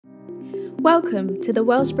Welcome to the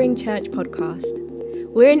Wellspring Church podcast.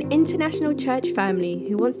 We're an international church family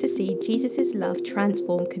who wants to see Jesus' love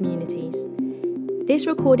transform communities. This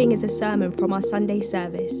recording is a sermon from our Sunday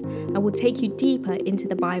service and will take you deeper into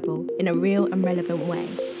the Bible in a real and relevant way.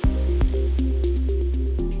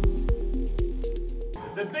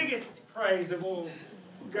 The biggest praise of all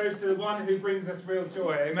goes to the one who brings us real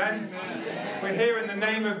joy. Amen? We're here in the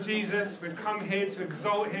name of Jesus. We've come here to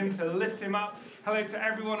exalt him, to lift him up. Hello to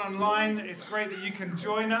everyone online. It's great that you can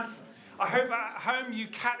join us. I hope at home you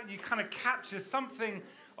kind of capture something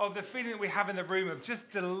of the feeling that we have in the room of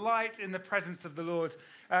just delight in the presence of the Lord.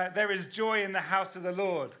 There is joy in the house of the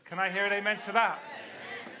Lord. Can I hear an amen to that?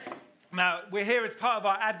 Now, we're here as part of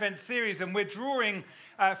our Advent series, and we're drawing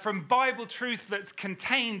from Bible truth that's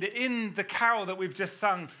contained in the carol that we've just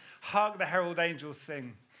sung, Hark the Herald Angels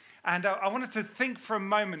Sing. And I wanted to think for a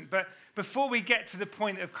moment, but before we get to the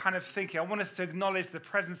point of kind of thinking, I want us to acknowledge the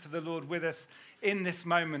presence of the Lord with us in this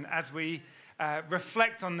moment as we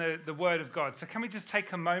reflect on the Word of God. So can we just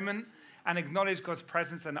take a moment and acknowledge God's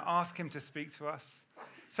presence and ask him to speak to us?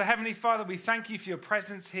 So Heavenly Father, we thank you for your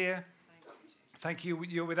presence here. Thank you,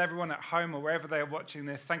 you're with everyone at home or wherever they are watching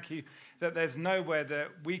this. Thank you that there's nowhere that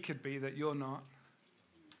we could be that you're not.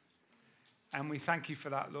 And we thank you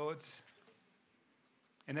for that, Lord.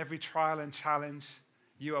 In every trial and challenge,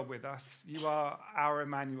 you are with us. You are our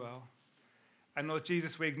Emmanuel. And Lord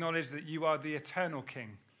Jesus, we acknowledge that you are the eternal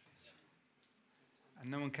King. And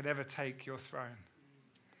no one could ever take your throne.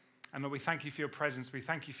 And Lord, we thank you for your presence. We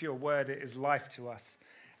thank you for your word. It is life to us.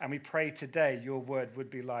 And we pray today your word would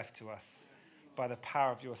be life to us by the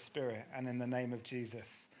power of your Spirit and in the name of Jesus.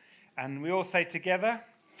 And we all say together,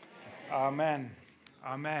 Amen.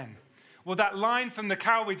 Amen. Well, that line from the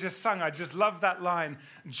carol we just sung, I just love that line.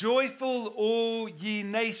 Joyful all ye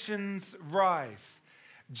nations rise.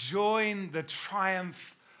 Join the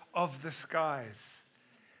triumph of the skies.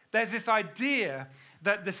 There's this idea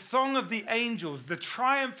that the song of the angels, the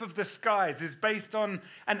triumph of the skies, is based on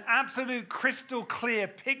an absolute crystal clear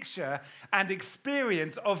picture and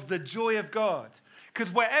experience of the joy of God.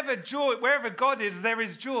 Because wherever God is, there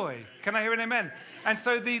is joy. Can I hear an amen? And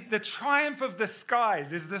so the triumph of the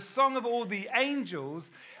skies is the song of all the angels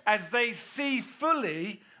as they see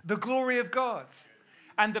fully the glory of God.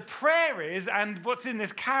 And the prayer is, and what's in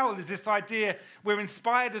this carol is this idea we're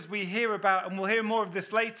inspired as we hear about, and we'll hear more of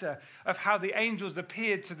this later, of how the angels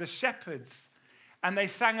appeared to the shepherds. And they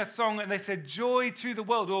sang a song and they said, joy to the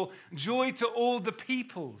world, or joy to all the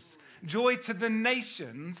peoples, joy to the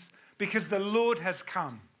nations, because the Lord has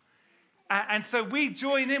come. And so we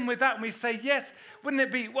join in with that and we say, yes, wouldn't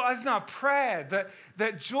it be, well, isn't our prayer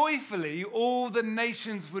that joyfully all the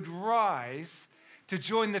nations would rise to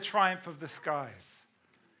join the triumph of the skies?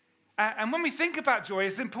 And when we think about joy,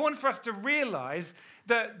 it's important for us to realize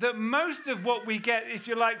that most of what we get, if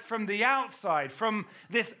you like, from the outside, from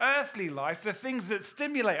this earthly life, the things that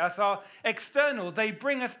stimulate us are external. They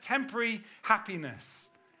bring us temporary happiness.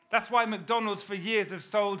 That's why McDonald's for years have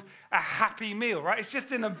sold a Happy Meal, right? It's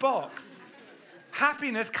just in a box.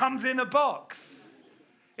 Happiness comes in a box.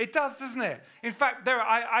 It does, doesn't it? In fact,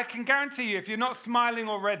 I can guarantee you, if you're not smiling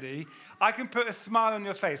already, I can put a smile on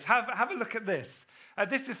your face. Have a look at this.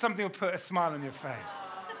 This is something that will put a smile on your face.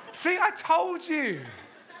 See, I told you.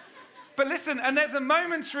 But listen, and there's a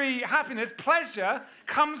momentary happiness. Pleasure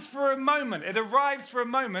comes for a moment. It arrives for a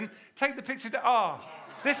moment. Take the picture.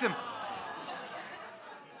 Listen.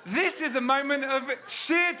 This is a moment of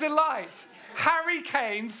sheer delight. Harry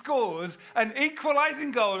Kane scores an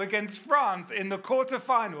equalizing goal against France in the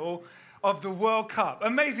quarterfinal of the World Cup.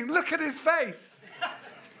 Amazing. Look at his face.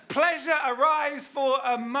 Pleasure arrives for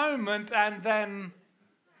a moment and then...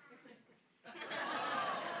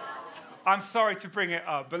 I'm sorry to bring it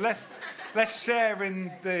up, but let's share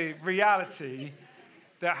in the reality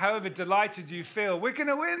that however delighted you feel, we're going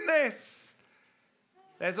to win this.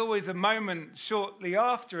 There's always a moment shortly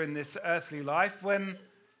after in this earthly life when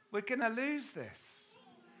we're going to lose this.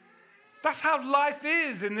 That's how life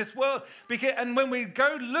is in this world. And when we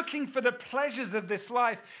go looking for the pleasures of this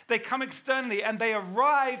life, they come externally and they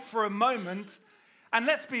arrive for a moment. And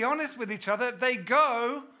let's be honest with each other, they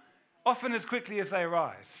go often as quickly as they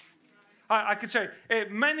arrive. I could show you.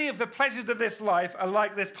 Many of the pleasures of this life are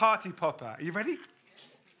like this party popper. Are you ready?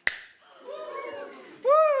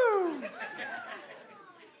 Woo!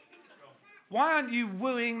 Why aren't you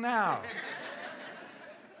wooing now?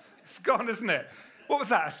 It's gone, isn't it? What was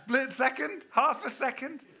that, a split second? Half a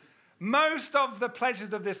second? Most of the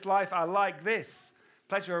pleasures of this life are like this.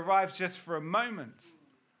 Pleasure arrives just for a moment.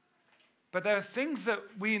 But there are things that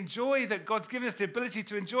we enjoy that God's given us the ability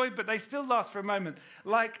to enjoy, but they still last for a moment,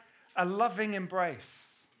 like a loving embrace,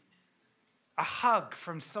 a hug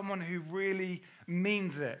from someone who really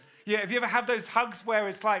means it. Yeah, have you ever had those hugs where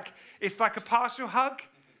it's like a partial hug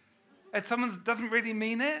and someone doesn't really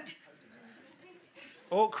mean it?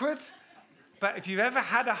 Awkward. But if you've ever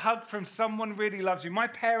had a hug from someone who really loves you, my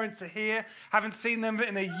parents are here, haven't seen them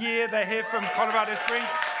in a year, they're here from Colorado Springs.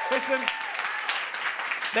 Listen,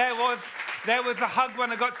 there was a hug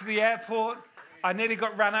when I got to the airport. I nearly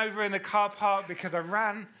got ran over in the car park because I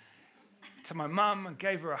ran to my mum and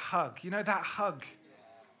gave her a hug. You know that hug?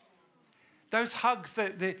 Those hugs,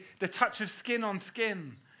 the touch of skin on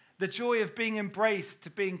skin, the joy of being embraced, to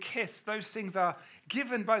being kissed, those things are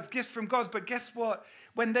given by gifts from God. But guess what?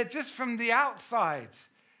 When they're just from the outside,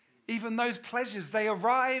 even those pleasures, they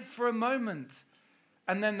arrive for a moment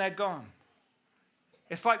and then they're gone.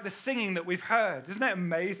 It's like the singing that we've heard. Isn't that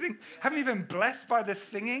amazing? Haven't you been blessed by the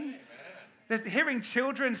singing? Hearing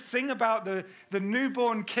children sing about the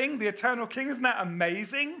newborn king, the eternal king, isn't that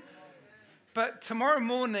amazing? But tomorrow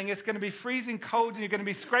morning it's going to be freezing cold and you're going to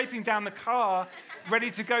be scraping down the car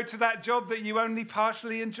ready to go to that job that you only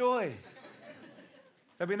partially enjoy.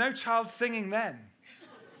 There'll be no child singing then.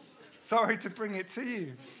 Sorry to bring it to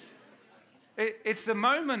you. It's the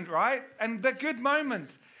moment, right? And they're good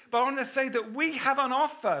moments. But I want to say that we have on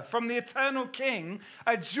offer from the eternal king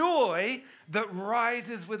a joy that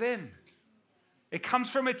rises within. It comes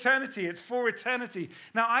from eternity. It's for eternity.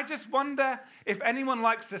 Now, I just wonder if anyone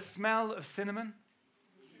likes the smell of cinnamon.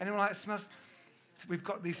 Anyone like the smell? So we've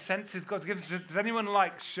got these senses God's given us. Does anyone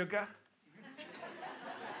like sugar?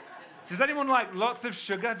 Does anyone like lots of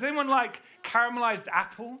sugar? Does anyone like caramelized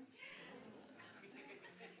apple?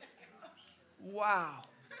 Wow.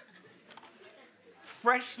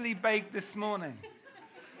 Freshly baked this morning.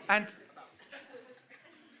 And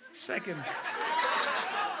shaken.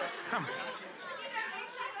 Come.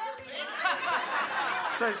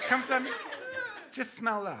 So, come on, just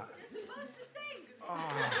smell that.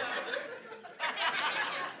 Oh.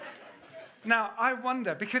 Now, I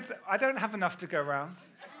wonder, because I don't have enough to go around.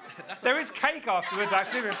 There is cake afterwards,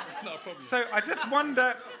 actually. Not a problem. So I just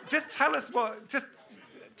wonder, just tell us what, just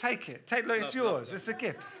take it. Look, it's yours. It's a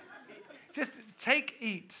gift. Just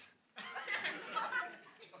eat.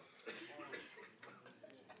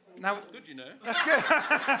 Now, That's good, you know. That's good.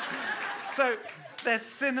 So there's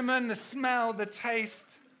cinnamon, the smell, the taste.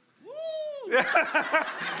 Woo!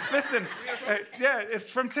 Listen, it's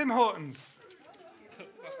from Tim Hortons.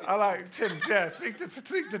 I like Tim's, yeah. Speak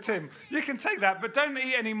to Tim. You can take that, but don't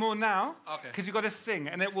eat any more now. Okay. Because you've got to sing,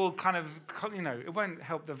 and it will kind of, it won't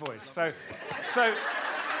help the voice. So,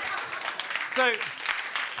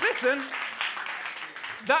 listen,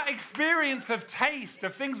 that experience of taste,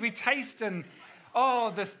 of things we taste and,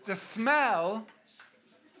 the smell.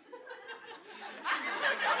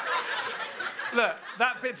 Look,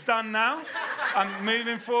 that bit's done now. I'm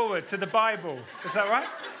moving forward to the Bible. Is that right?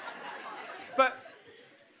 But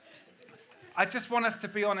I just want us to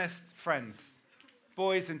be honest, friends,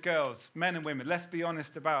 boys and girls, men and women. Let's be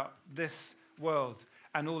honest about this world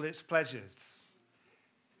and all its pleasures.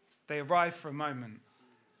 They arrive for a moment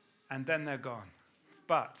and then they're gone.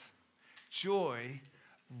 But joy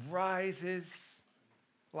rises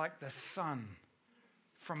like the sun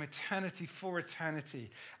from eternity for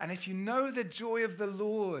eternity. And if you know the joy of the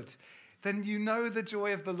Lord, then you know the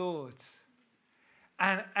joy of the Lord.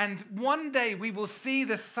 And one day we will see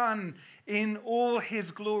the Son in all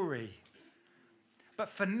his glory. But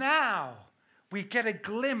for now, we get a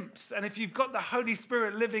glimpse. And if you've got the Holy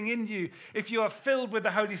Spirit living in you, if you are filled with the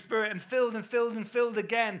Holy Spirit and filled and filled and filled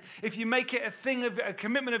again, if you make it a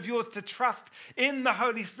commitment of yours to trust in the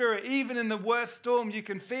Holy Spirit, even in the worst storm, you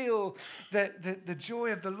can feel the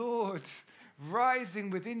joy of the Lord rising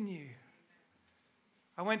within you.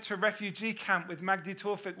 I went to a refugee camp with Magdi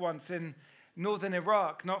Tawfiq once in northern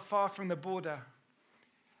Iraq, not far from the border.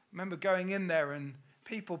 I remember going in there and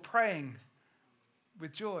people praying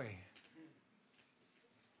with joy.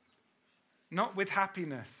 Not with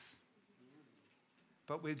happiness,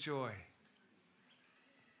 but with joy.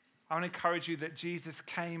 I want to encourage you that Jesus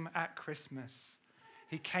came at Christmas.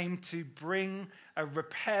 He came to bring a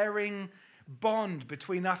repairing bond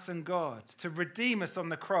between us and God, to redeem us on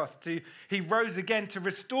the cross. He rose again to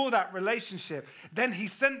restore that relationship. Then he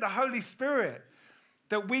sent the Holy Spirit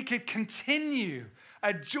that we could continue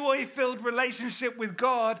a joy-filled relationship with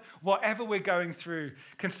God, whatever we're going through.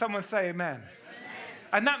 Can someone say amen? Amen.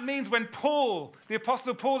 And that means when Paul, the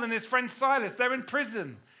Apostle Paul and his friend Silas, they're in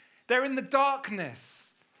prison. They're in the darkness.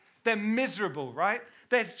 They're miserable, right?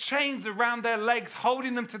 There's chains around their legs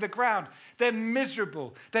holding them to the ground. They're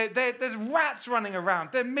miserable. There's rats running around.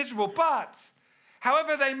 They're miserable. But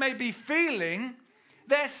however they may be feeling,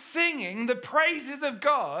 They're singing the praises of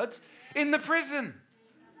God in the prison.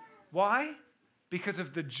 Why? Because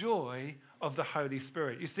of the joy of the Holy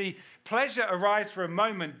Spirit. You see, pleasure arrives for a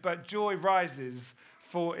moment, but joy rises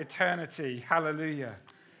for eternity. Hallelujah.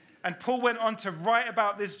 And Paul went on to write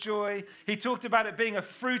about this joy. He talked about it being a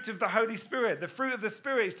fruit of the Holy Spirit. The fruit of the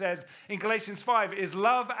Spirit, he says in Galatians 5, is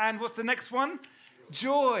love and what's the next one?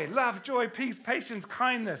 Joy. Love, joy, peace, patience,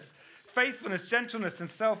 kindness, faithfulness, gentleness, and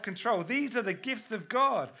self-control. These are the gifts of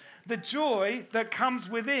God. The joy that comes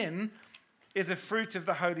within is a fruit of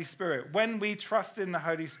the Holy Spirit. When we trust in the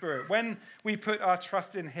Holy Spirit, when we put our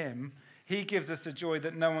trust in him, he gives us a joy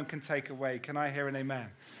that no one can take away. Can I hear an amen?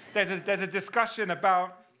 There's a discussion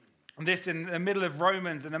about this in the middle of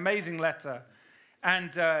Romans, an amazing letter.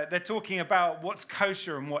 And they're talking about what's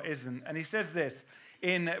kosher and what isn't. And he says this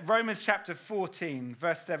in Romans chapter 14,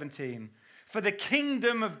 verse 17. For the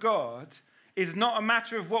kingdom of God is not a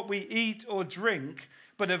matter of what we eat or drink,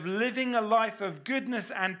 but of living a life of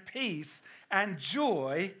goodness and peace and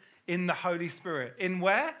joy in the Holy Spirit. In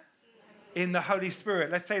where? In the Holy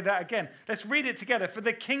Spirit. Let's say that again. Let's read it together. For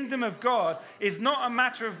the kingdom of God is not a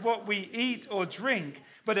matter of what we eat or drink,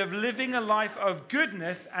 but of living a life of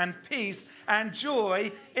goodness and peace and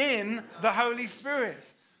joy in the Holy Spirit.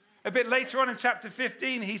 A bit later on in chapter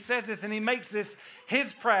 15, he says this and he makes this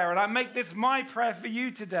his prayer, and I make this my prayer for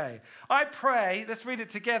you today. I pray, let's read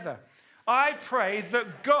it together. I pray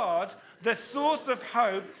that God, the source of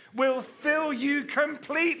hope, will fill you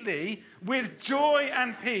completely with joy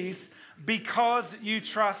and peace because you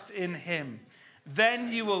trust in him.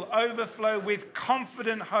 Then you will overflow with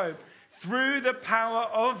confident hope through the power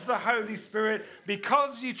of the Holy Spirit.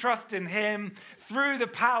 Because you trust in him, through the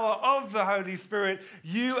power of the Holy Spirit,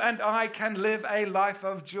 you and I can live a life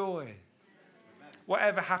of joy.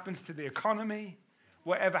 Whatever happens to the economy,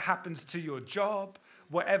 whatever happens to your job,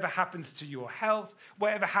 whatever happens to your health,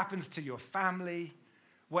 whatever happens to your family,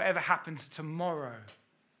 whatever happens tomorrow,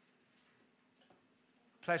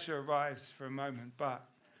 pleasure arrives for a moment, but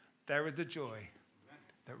there is a joy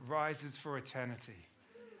that rises for eternity.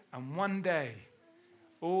 And one day,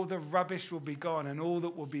 all the rubbish will be gone and all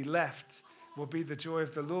that will be left will be the joy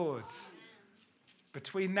of the Lord.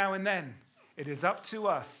 Between now and then, it is up to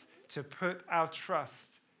us to put our trust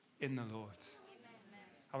in the Lord.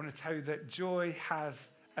 I want to tell you that joy has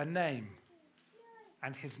a name,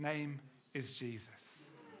 and his name is Jesus.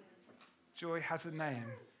 Joy has a name.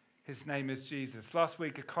 His name is Jesus. Last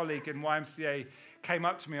week, a colleague in YMCA came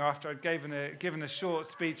up to me after I'd given a short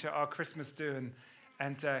speech at our Christmas do,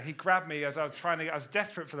 and he grabbed me as I was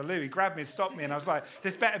desperate for the loo. He grabbed me and stopped me, and I was like,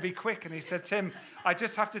 this better be quick. And he said, Tim, I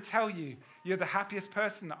just have to tell you, you're the happiest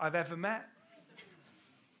person that I've ever met.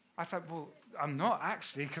 I said, well, I'm not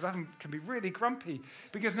actually, because I can be really grumpy.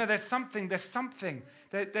 Because no, there's something.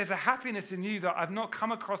 There's a happiness in you that I've not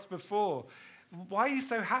come across before. Why are you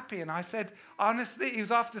so happy? And I said, honestly, he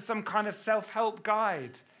was after some kind of self-help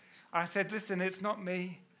guide. I said, listen, it's not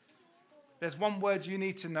me. There's one word you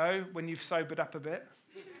need to know when you've sobered up a bit.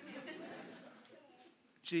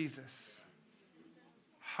 Jesus.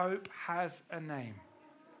 Hope has a name,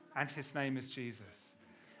 and his name is Jesus.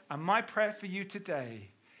 And my prayer for you today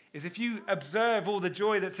is if you observe all the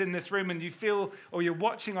joy that's in this room and you feel, or you're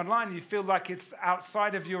watching online, you feel like it's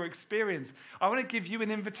outside of your experience, I want to give you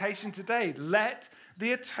an invitation today. Let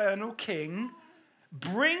the eternal King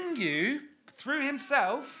bring you, through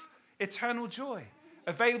himself, eternal joy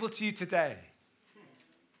available to you today.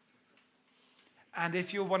 And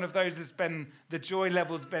if you're one of those that's been, the joy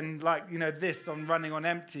level's been like, this on running on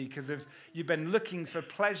empty because of you've been looking for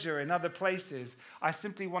pleasure in other places, I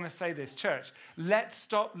simply want to say this, church, let's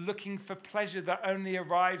stop looking for pleasure that only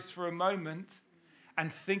arrives for a moment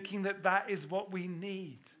and thinking that that is what we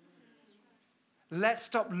need. Let's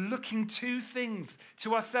stop looking to things,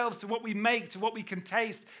 to ourselves, to what we make, to what we can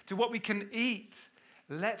taste, to what we can eat.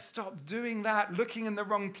 Let's stop doing that, looking in the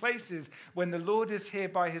wrong places when the Lord is here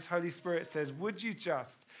by his Holy Spirit says, would you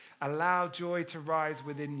just allow joy to rise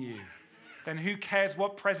within you? Then who cares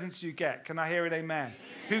what presents you get? Can I hear an amen?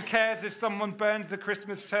 Who cares if someone burns the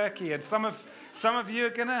Christmas turkey and some of you are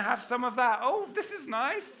going to have some of that? Oh, this is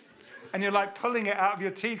nice. And you're like pulling it out of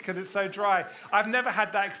your teeth because it's so dry. I've never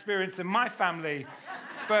had that experience in my family,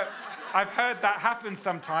 but I've heard that happen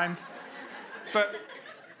sometimes. But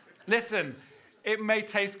listen, it may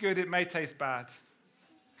taste good, it may taste bad.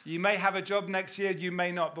 You may have a job next year, you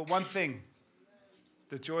may not. But one thing,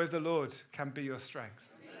 the joy of the Lord can be your strength.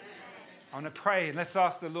 I want to pray and let's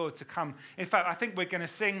ask the Lord to come. In fact, I think we're going to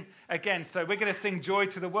sing again. So we're going to sing Joy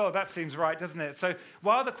to the World. That seems right, doesn't it? So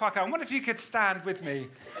while the choir comes, I wonder if you could stand with me.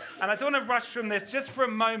 And I don't want to rush from this just for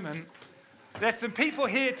a moment. There's some people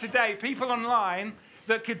here today, people online,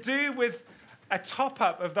 that could do with a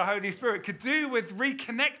top-up of the Holy Spirit, could do with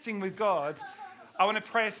reconnecting with God, I want to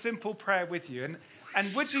pray a simple prayer with you.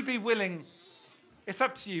 And would you be willing, it's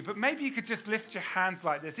up to you, but maybe you could just lift your hands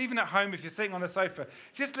like this. Even at home, if you're sitting on the sofa,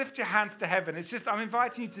 just lift your hands to heaven. It's just, I'm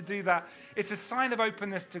inviting you to do that. It's a sign of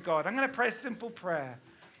openness to God. I'm going to pray a simple prayer.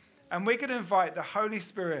 And we're going to invite the Holy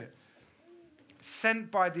Spirit, sent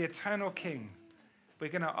by the eternal King. We're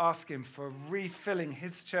going to ask him for refilling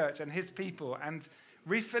his church and his people and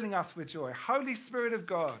refilling us with joy. Holy Spirit of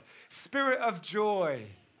God, Spirit of joy.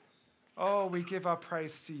 Oh, we give our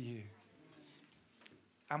praise to you.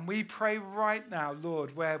 And we pray right now,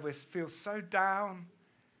 Lord, where we feel so down,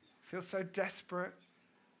 feel so desperate.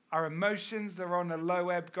 Our emotions are on a low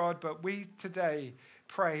ebb, God, but we today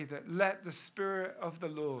pray that let the Spirit of the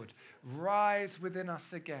Lord rise within us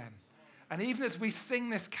again. And even as we sing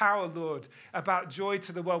this carol, Lord, about joy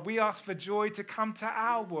to the world, we ask for joy to come to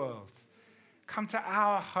our world, come to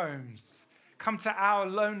our homes, come to our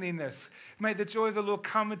loneliness. May the joy of the Lord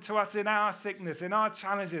come to us in our sickness, in our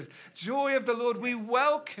challenges. Joy of the Lord, we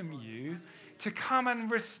welcome you to come and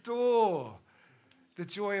restore the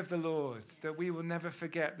joy of the Lord, that we will never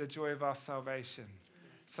forget the joy of our salvation.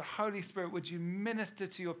 So Holy Spirit, would you minister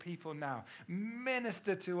to your people now?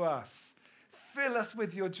 Minister to us. Fill us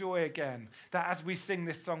with your joy again, that as we sing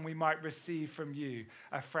this song, we might receive from you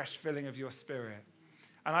a fresh filling of your Spirit.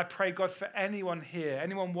 And I pray, God, for anyone here,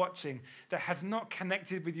 anyone watching that has not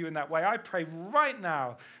connected with you in that way, I pray right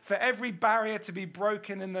now for every barrier to be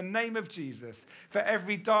broken in the name of Jesus, for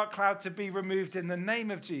every dark cloud to be removed in the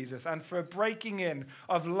name of Jesus, and for a breaking in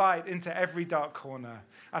of light into every dark corner.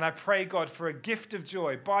 And I pray, God, for a gift of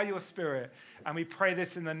joy by your Spirit. And we pray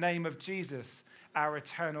this in the name of Jesus, our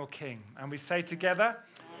eternal King. And we say together,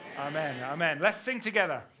 Amen. Amen. Let's sing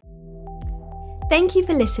together. Thank you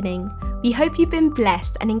for listening. We hope you've been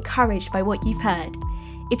blessed and encouraged by what you've heard.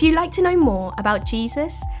 If you'd like to know more about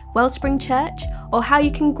Jesus, Wellspring Church, or how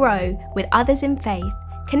you can grow with others in faith,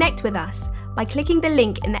 connect with us by clicking the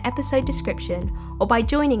link in the episode description or by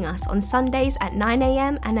joining us on Sundays at 9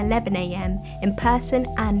 a.m. and 11 a.m. in person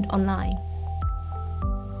and online.